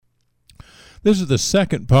This is the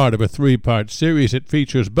second part of a three-part series. It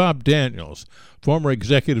features Bob Daniels, former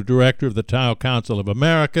executive director of the Tile Council of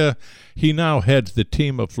America. He now heads the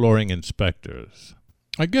team of flooring inspectors.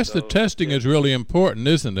 I guess the testing is really important,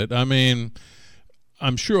 isn't it? I mean,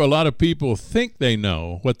 I'm sure a lot of people think they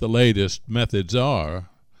know what the latest methods are,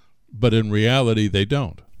 but in reality they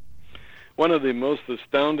don't. One of the most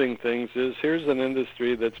astounding things is here's an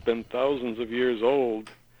industry that's been thousands of years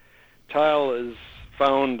old. Tile is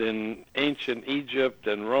found in ancient Egypt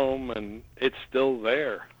and Rome, and it's still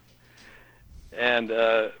there. And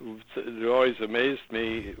it always amazed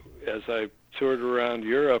me as I toured around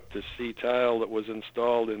Europe to see tile that was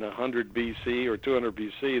installed in 100 BC or 200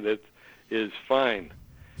 BC that is fine,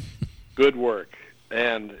 good work,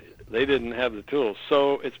 and they didn't have the tools.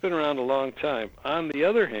 So it's been around a long time. On the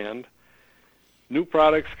other hand, new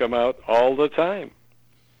products come out all the time.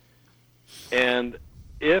 And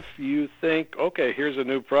if you think, okay, here's a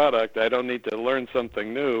new product, I don't need to learn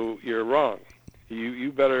something new, you're wrong.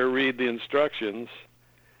 You better read the instructions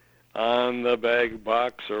on the bag,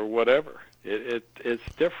 box, or whatever.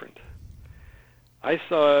 It's different. I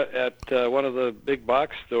saw at one of the big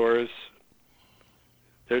box stores,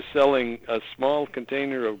 they're selling a small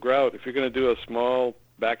container of grout. If you're going to do a small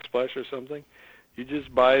backsplash or something, you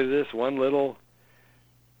just buy this one little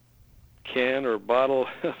can or bottle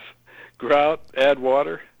of grout, add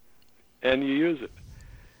water, and you use it.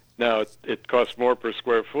 Now, it costs more per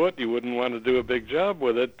square foot. You wouldn't want to do a big job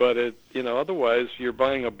with it, but otherwise you're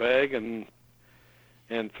buying a bag and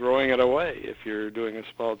throwing it away if you're doing a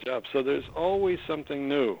small job. So there's always something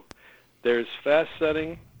new. There's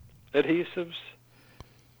fast-setting adhesives,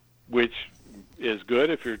 which is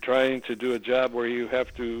good if you're trying to do a job where you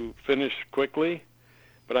have to finish quickly.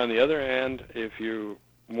 But on the other hand, if you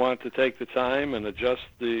want to take the time and adjust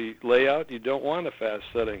the layout, you don't want a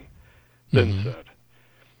fast-setting thin set.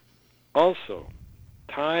 Also,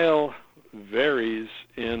 tile varies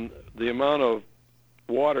in the amount of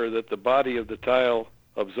water that the body of the tile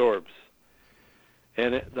absorbs.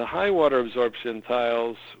 And the high water absorption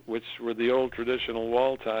tiles, which were the old traditional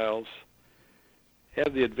wall tiles,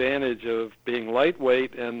 have the advantage of being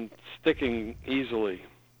lightweight and sticking easily.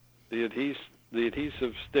 The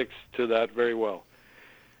adhesive sticks to that very well.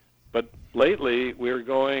 But lately, we're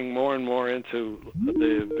going more and more into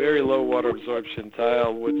the very low water absorption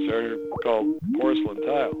tile, which are called porcelain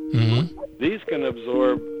tile. These can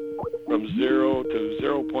absorb from 0 to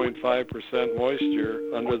 0.5% moisture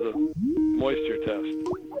under the moisture test.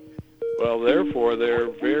 Well, therefore, they're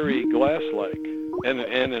very glass-like. And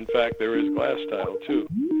in fact, there is glass tile, too.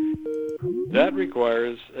 That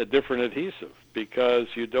requires a different adhesive because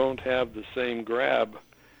you don't have the same grab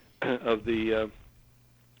of the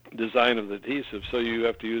design of the adhesive, so you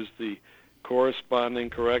have to use the corresponding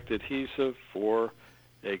correct adhesive for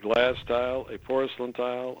a glass tile, a porcelain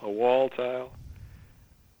tile, a wall tile,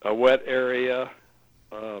 a wet area,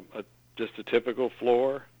 just a typical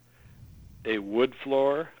floor, a wood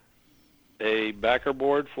floor, a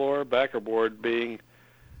backerboard floor, backerboard being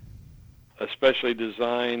a specially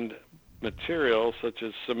designed material such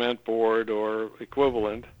as cement board or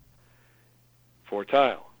equivalent for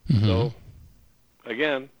tile. So,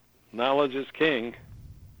 again, knowledge is king,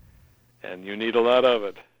 and you need a lot of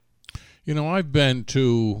it. You know, I've been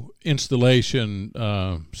to installation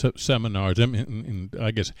seminars,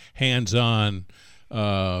 I guess hands-on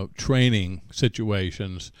training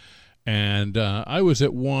situations, and I was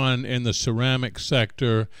at one in the ceramic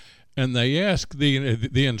sector, and they asked the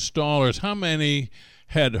installers how many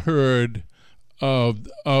had heard of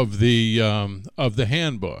the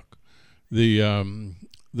handbook,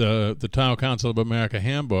 the Tile Council of America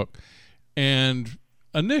handbook, and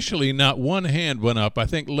initially not one hand went up. I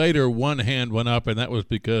think later one hand went up, and that was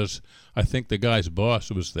because I think the guy's boss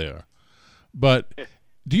was there. But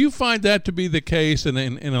do you find that to be the case in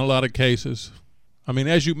a lot of cases? I mean,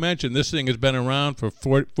 as you mentioned, this thing has been around for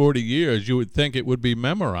 40 years. You would think it would be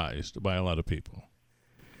memorized by a lot of people.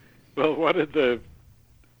 Well, one of the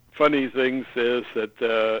funny things is that,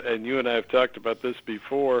 and you and I have talked about this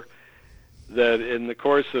before, that in the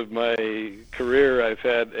course of my career, I've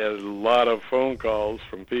had a lot of phone calls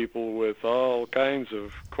from people with all kinds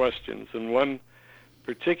of questions. And one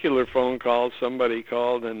particular phone call, somebody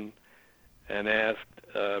called and asked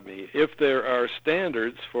me if there are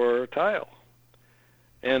standards for tile.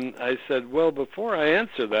 And I said, well, before I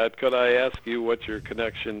answer that, could I ask you what your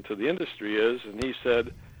connection to the industry is? And he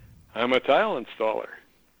said, I'm a tile installer.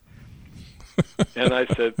 And I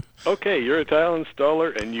said, okay, you're a tile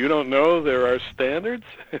installer and you don't know there are standards?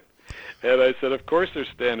 And I said, of course there's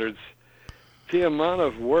standards. The amount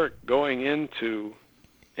of work going into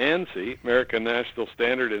ANSI, American National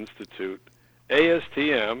Standard Institute,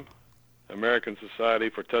 ASTM, American Society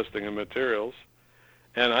for Testing of Materials,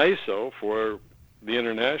 and ISO for the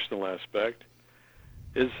international aspect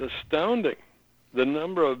is astounding. The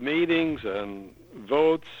number of meetings and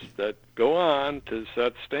votes that go on to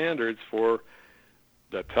set standards for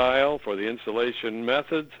the tile, for the installation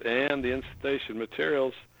methods, and the installation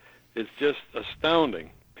materials is just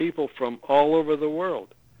astounding. People from all over the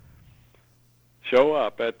world show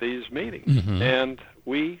up at these meetings, and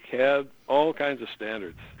we have all kinds of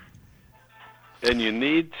standards. And you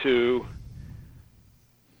need to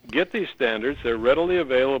get these standards. They're readily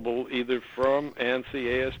available either from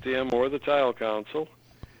ANSI, ASTM, or the Tile Council.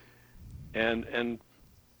 And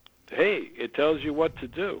hey, it tells you what to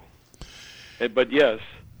do. But yes,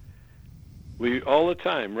 we all the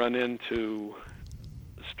time run into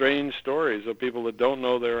strange stories of people that don't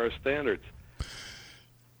know there are standards.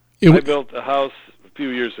 I built a house a few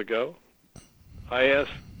years ago. I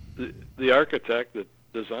asked the architect that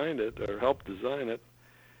designed it, or helped design it,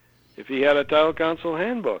 if he had a Tile Council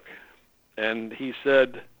handbook. And he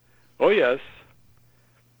said, oh, yes.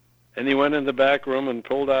 And he went in the back room and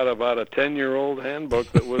pulled out about a 10-year-old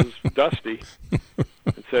handbook that was dusty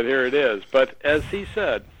and said, here it is. But as he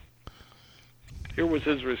said, here was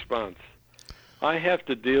his response. I have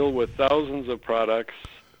to deal with thousands of products.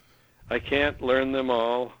 I can't learn them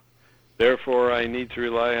all. Therefore, I need to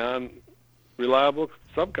rely on reliable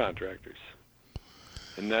subcontractors.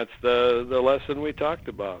 And that's the lesson we talked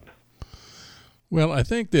about. Well, I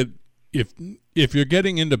think that if you're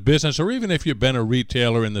getting into business, or even if you've been a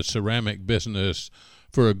retailer in the ceramic business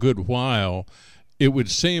for a good while, it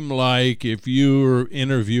would seem like if you're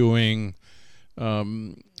interviewing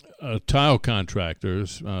tile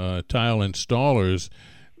contractors, tile installers,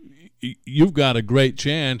 you've got a great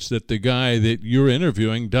chance that the guy that you're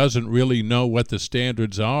interviewing doesn't really know what the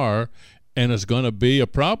standards are and is going to be a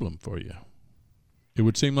problem for you. It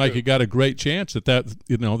would seem like you got a great chance that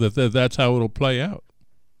that's how it'll play out.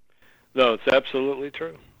 No, it's absolutely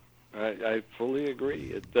true. I fully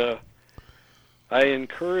agree. I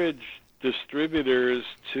encourage distributors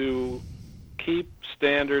to keep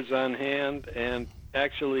standards on hand and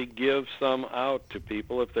actually give some out to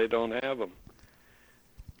people if they don't have them.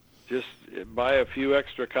 Just buy a few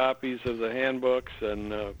extra copies of the handbooks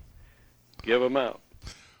and give them out.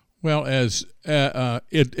 Well, as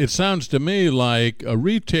it sounds to me like a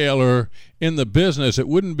retailer in the business, it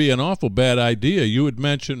wouldn't be an awful bad idea. You had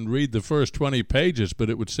mentioned read the first 20 pages, but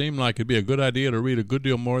it would seem like it'd be a good idea to read a good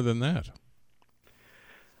deal more than that.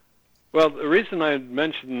 Well, the reason I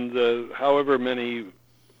mentioned however many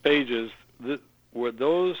pages, where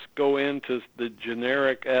those go into the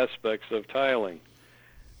generic aspects of tiling.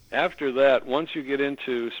 After that, once you get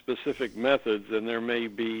into specific methods, and there may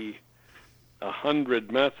be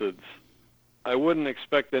 100 methods, I wouldn't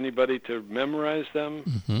expect anybody to memorize them.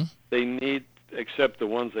 Mm-hmm. They need, except the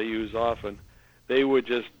ones they use often, they would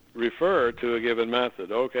just refer to a given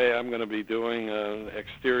method. Okay, I'm going to be doing an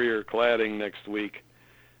exterior cladding next week,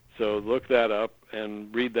 so look that up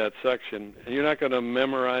and read that section. And you're not going to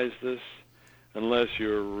memorize this unless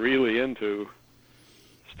you're really into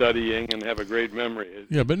studying and have a great memory.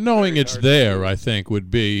 Yeah, but knowing it's there, I think, would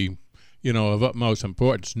be, of utmost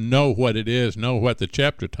importance. Know what it is, know what the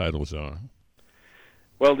chapter titles are.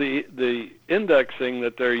 Well, the indexing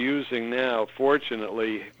that they're using now,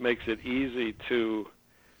 fortunately, makes it easy to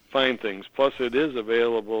find things. Plus, it is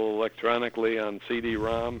available electronically on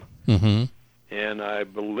CD-ROM. Mm-hmm. And I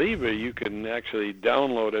believe you can actually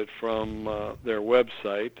download it from their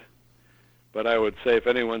website. But I would say if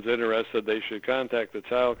anyone's interested, they should contact the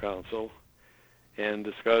Tile Council and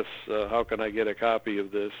discuss how can I get a copy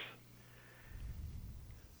of this.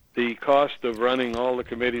 The cost of running all the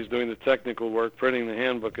committees, doing the technical work, printing the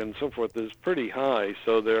handbook, and so forth is pretty high,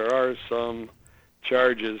 so there are some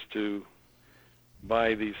charges to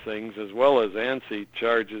buy these things, as well as ANSI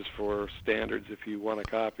charges for standards if you want a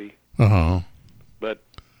copy. Uh-huh. But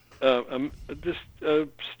a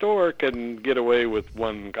store can get away with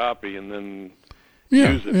one copy and then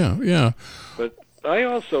use it. Yeah. But I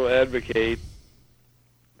also advocate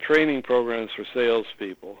training programs for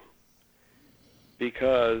salespeople,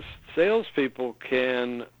 because salespeople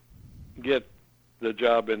can get the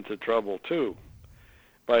job into trouble too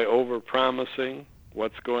by over-promising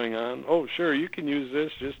what's going on. Oh, sure, you can use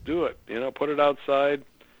this, just do it. Put it outside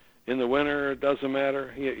in the winter, it doesn't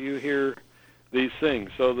matter. You hear these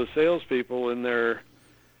things. So the salespeople, in their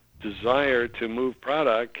desire to move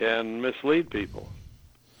product, can mislead people.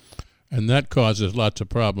 And that causes lots of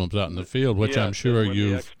problems out in the field, which I'm sure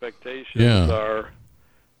the expectations are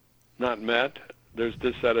not met, there's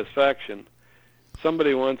dissatisfaction.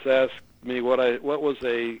 Somebody once asked me what was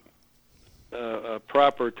a a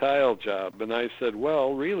proper tile job? And I said,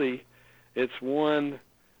 well, really, it's one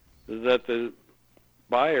that the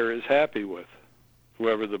buyer is happy with,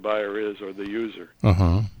 whoever the buyer is or the user.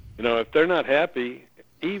 Uh-huh. You know, if they're not happy,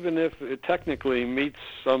 even if it technically meets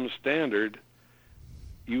some standard,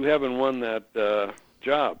 you haven't won that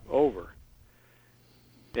job over.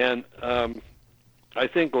 And I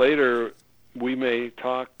think later we may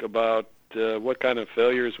talk about what kind of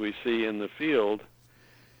failures we see in the field.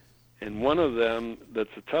 And one of them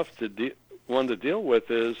that's a tough one to deal with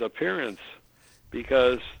is appearance,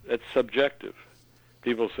 because it's subjective.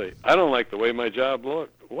 People say, I don't like the way my job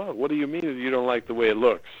looks. Well, what do you mean you don't like the way it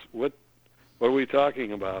looks? What are we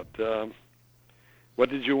talking about? What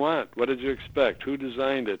did you want? What did you expect? Who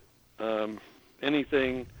designed it?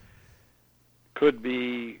 Anything could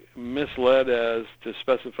be misled as to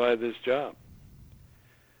specify this job.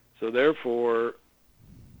 So therefore,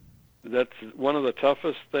 that's one of the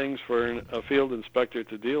toughest things for a field inspector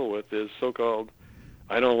to deal with is so-called,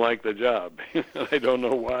 I don't like the job. I don't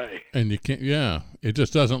know why. And you can't, it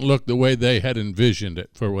just doesn't look the way they had envisioned it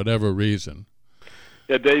for whatever reason.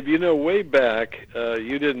 Yeah, Dave, you know, way back,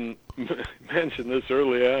 you didn't mention this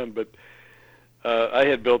early on, but I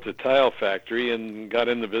had built a tile factory and got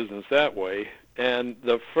in the business that way. And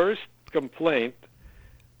the first complaint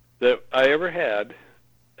that I ever had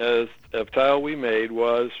as of tile we made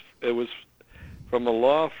was from a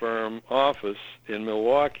law firm office in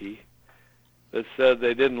Milwaukee that said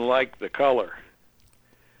they didn't like the color.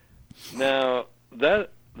 Now,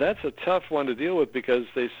 that's a tough one to deal with, because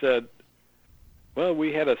they said, well,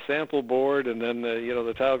 we had a sample board, and then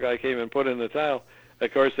the tile guy came and put in the tile.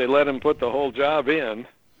 Of course, they let him put the whole job in,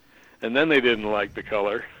 and then they didn't like the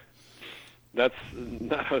color. That's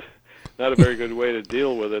not a very good way to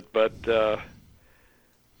deal with it. But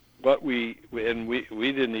we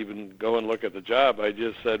didn't even go and look at the job. I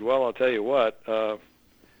just said, well, I'll tell you what,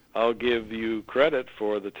 I'll give you credit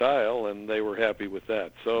for the tile, and they were happy with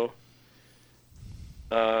that. So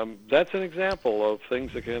that's an example of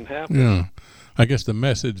things that can happen. Yeah. I guess the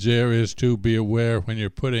message there is to be aware when you're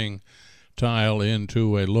putting tile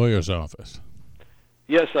into a lawyer's office.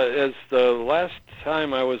 Yes, as the last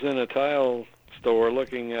time I was in a tile store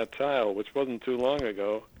looking at tile, which wasn't too long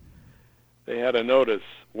ago, they had a notice,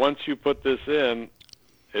 once you put this in,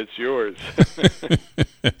 it's yours.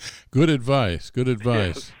 Good advice.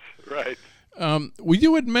 Yes, right. Well,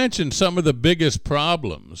 you had mentioned some of the biggest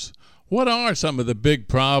problems. What are some of the big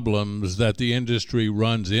problems that the industry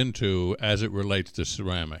runs into as it relates to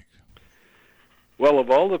ceramic? Well,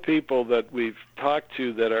 of all the people that we've talked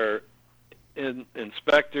to that are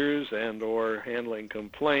inspectors and or handling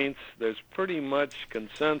complaints, there's pretty much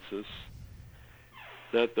consensus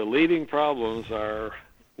that the leading problems are,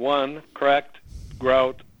 one, cracked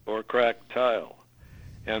grout or cracked tile.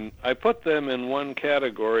 And I put them in one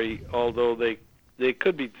category, although they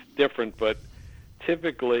could be different, but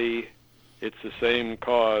typically it's the same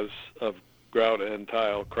cause of grout and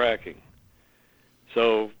tile cracking.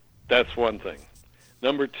 So that's one thing.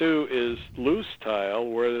 Number two is loose tile,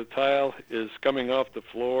 where the tile is coming off the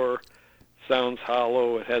floor, sounds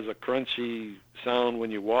hollow, it has a crunchy sound when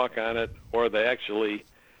you walk on it, or the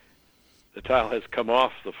tile has come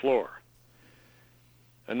off the floor.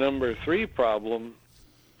 A number three problem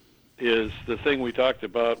is the thing we talked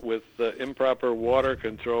about with improper water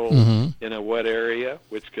control in a wet area,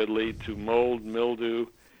 which could lead to mold, mildew,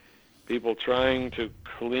 people trying to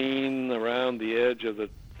clean around the edge of the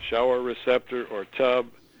shower receptor or tub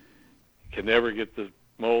can never get the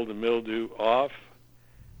mold and mildew off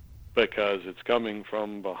because it's coming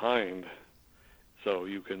from behind. So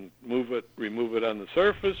you can remove it on the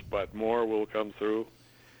surface, but more will come through.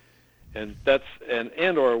 And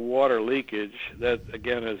and or water leakage, that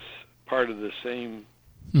again is part of the same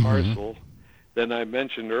parcel. Then I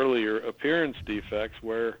mentioned earlier appearance defects,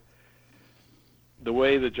 where the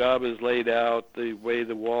way the job is laid out, the way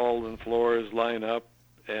the wall and floors line up,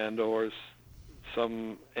 and or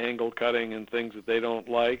some angle cutting and things that they don't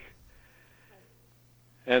like.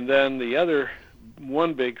 And then the other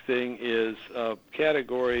one big thing is a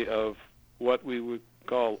category of what we would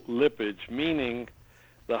call lippage, meaning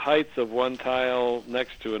the heights of one tile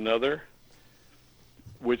next to another,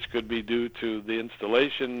 which could be due to the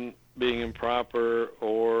installation being improper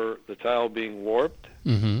or the tile being warped.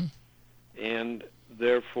 And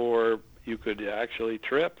therefore you could actually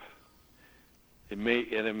trip. It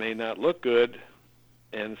may not look good,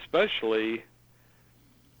 and especially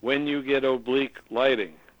when you get oblique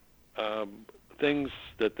lighting. Things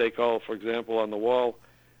that they call, for example, on the wall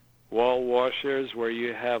washers, where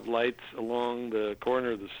you have lights along the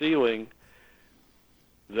corner of the ceiling,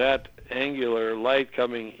 that angular light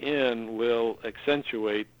coming in will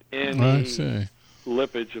accentuate I any see.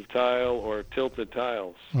 lippage of tile or tilted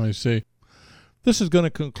tiles. I see. This is going to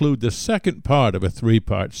conclude the second part of a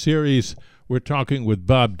three-part series. We're talking with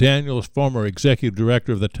Bob Daniels, former executive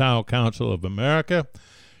director of the Tile Council of America.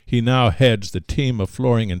 He now heads the team of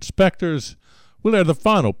flooring inspectors. We'll air the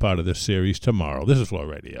final part of this series tomorrow. This is Floor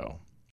Radio.